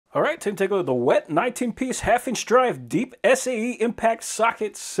All right, time to take a look at the WETT 19-piece half-inch drive deep SAE impact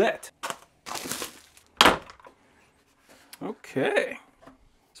socket set. Okay.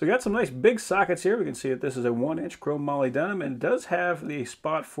 So we got some nice big sockets here. We can see that this is a 1-inch chrome molybdenum, and it does have the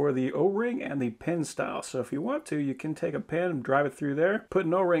spot for the O-ring and the pin style. So if you want to, you can take a pin and drive it through there, put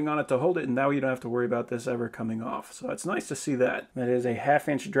an O-ring on it to hold it, and now you don't have to worry about this ever coming off. So it's nice to see that. That is a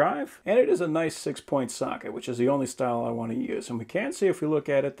half-inch drive, and it is a nice 6-point socket, which is the only style I want to use. And we can see, if we look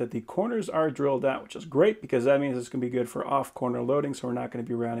at it, that the corners are drilled out, which is great because that means it's going to be good for off-corner loading, so we're not going to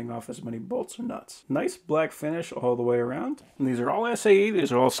be rounding off as many bolts or nuts. Nice black finish all the way around. And these are all SAE.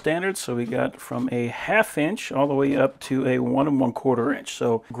 These are all standard, so we got from a 1/2 inch all the way up to a 1 1/4 inch.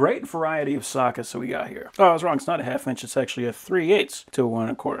 So great variety of sockets that we got here. Oh, I was wrong. It's not a 1/2 inch. It's actually a 3/8 to a 1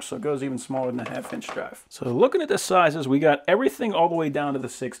 1/4. So it goes even smaller than a 1/2 inch drive. So looking at the sizes, we got everything all the way down to the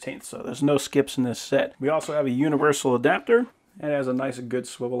 16th. So there's no skips in this set. We also have a universal adapter. And it has a nice good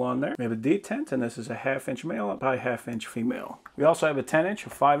swivel on there. We have a detent, and this is a 1/2 inch male by 1/2 inch female. We also have a 10 inch, a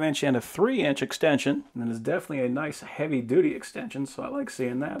 5 inch, and a 3 inch extension. And it's definitely a nice heavy duty extension, so I like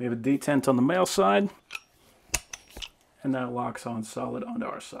seeing that. We have a detent on the male side. And that locks on solid onto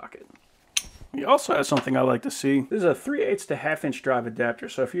our socket. We also have something I like to see. This is a 3/8 to 1/2 inch drive adapter.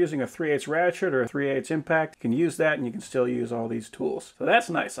 So if you're using a 3/8 ratchet or a 3/8 impact, you can use that and you can still use all these tools. So that's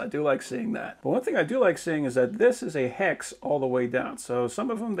nice. I do like seeing that. But one thing I do like seeing is that this is a hex all the way down. So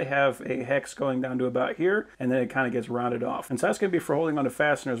some of them, they have a hex going down to about here, and then it kind of gets rounded off. And so that's going to be for holding onto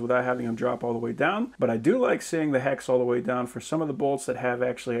fasteners without having them drop all the way down. But I do like seeing the hex all the way down for some of the bolts that have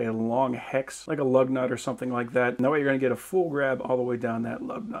actually a long hex, like a lug nut or something like that. And that way you're going to get a full grab all the way down that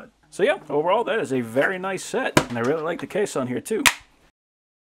lug nut. So yeah, overall that is a very nice set, and I really like the case on here too.